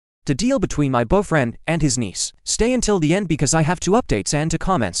The deal between my boyfriend and his niece. Stay until the end because I have 2 updates and 2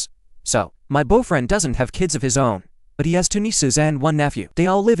 comments. So, my boyfriend doesn't have kids of his own, but he has 2 nieces and 1 nephew. They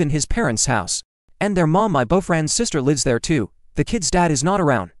all live in his parents' house. And their mom, my boyfriend's sister, lives there too. The kid's dad is not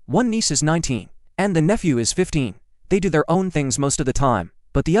around. One niece is 19, and the nephew is 15. They do their own things most of the time,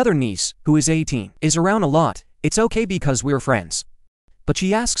 but the other niece, who is 18, is around a lot. It's okay because we're friends. But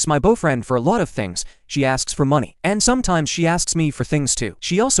she asks my boyfriend for a lot of things. She asks for money, and sometimes she asks me for things too.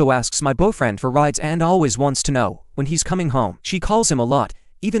 She also asks my boyfriend for rides and always wants to know when he's coming home. She calls him a lot,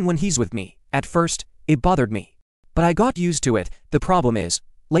 even when he's with me. At first, it bothered me, but I got used to it. The problem is,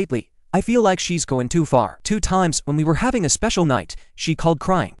 lately, I feel like she's going too far. 2 times when we were having a special night, she called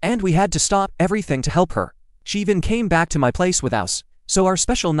crying, and we had to stop everything to help her. She even came back to my place with us, so our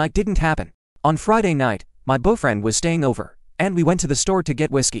special night didn't happen. On Friday night, my boyfriend was staying over, and we went to the store to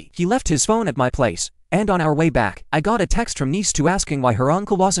get whiskey. He left his phone at my place, and on our way back, I got a text from niece 2 asking why her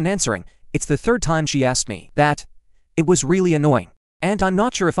uncle wasn't answering. It's the 3rd time she asked me that. It was really annoying, and I'm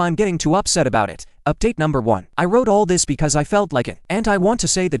not sure if I'm getting too upset about it. Update number 1. I wrote all this because I felt like it, and I want to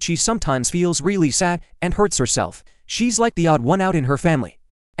say that she sometimes feels really sad and hurts herself. She's like the odd one out in her family,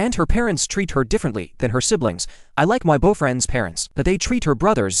 and her parents treat her differently than her siblings. I like my boyfriend's parents, but they treat her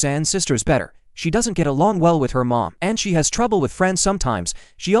brothers and sisters better. She doesn't get along well with her mom, and she has trouble with friends sometimes.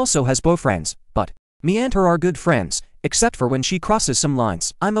 She also has boyfriends, but me and her are good friends, except for when she crosses some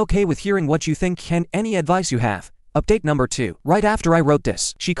lines. I'm okay with hearing what you think. Any advice you have? Update number 2. Right after I wrote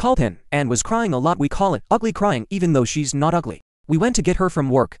this, she called him and was crying a lot. We call it ugly crying even though she's not ugly. We went to get her from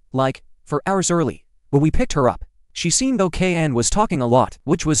work, like, 4 hours early. When we picked her up, she seemed okay and was talking a lot,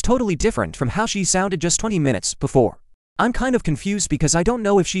 which was totally different from how she sounded just 20 minutes before. I'm kind of confused because I don't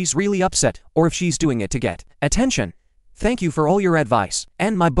know if she's really upset or if she's doing it to get attention. Thank you for all your advice,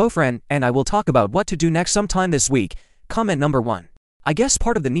 and my boyfriend and I will talk about what to do next sometime this week. Comment number 1. I guess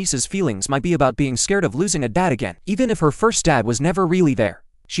part of the niece's feelings might be about being scared of losing a dad again. Even if her first dad was never really there,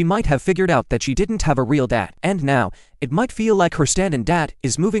 she might have figured out that she didn't have a real dad, and now, it might feel like her stand-in dad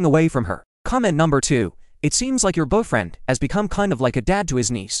is moving away from her. Comment number 2. It seems like your boyfriend has become kind of like a dad to his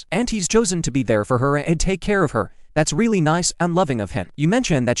niece, and he's chosen to be there for her and take care of her. That's really nice and loving of him. You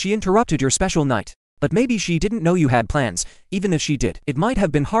mentioned that she interrupted your special night, but maybe she didn't know you had plans. Even if she did, it might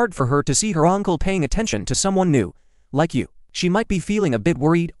have been hard for her to see her uncle paying attention to someone new, like you. She might be feeling a bit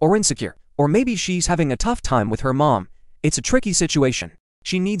worried or insecure, or maybe she's having a tough time with her mom. It's a tricky situation.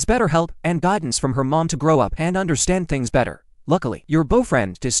 She needs better help and guidance from her mom to grow up and understand things better. Luckily, your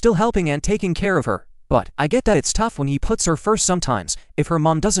boyfriend is still helping and taking care of her, but I get that it's tough when he puts her first sometimes. If her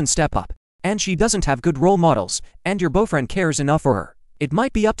mom doesn't step up, and she doesn't have good role models, and your boyfriend cares enough for her, it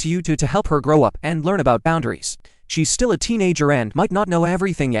might be up to you two to help her grow up and learn about boundaries. She's still a teenager and might not know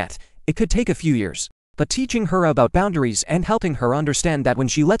everything yet. It could take a few years. But teaching her about boundaries and helping her understand that when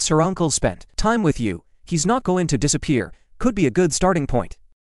she lets her uncle spend time with you, he's not going to disappear, could be a good starting point.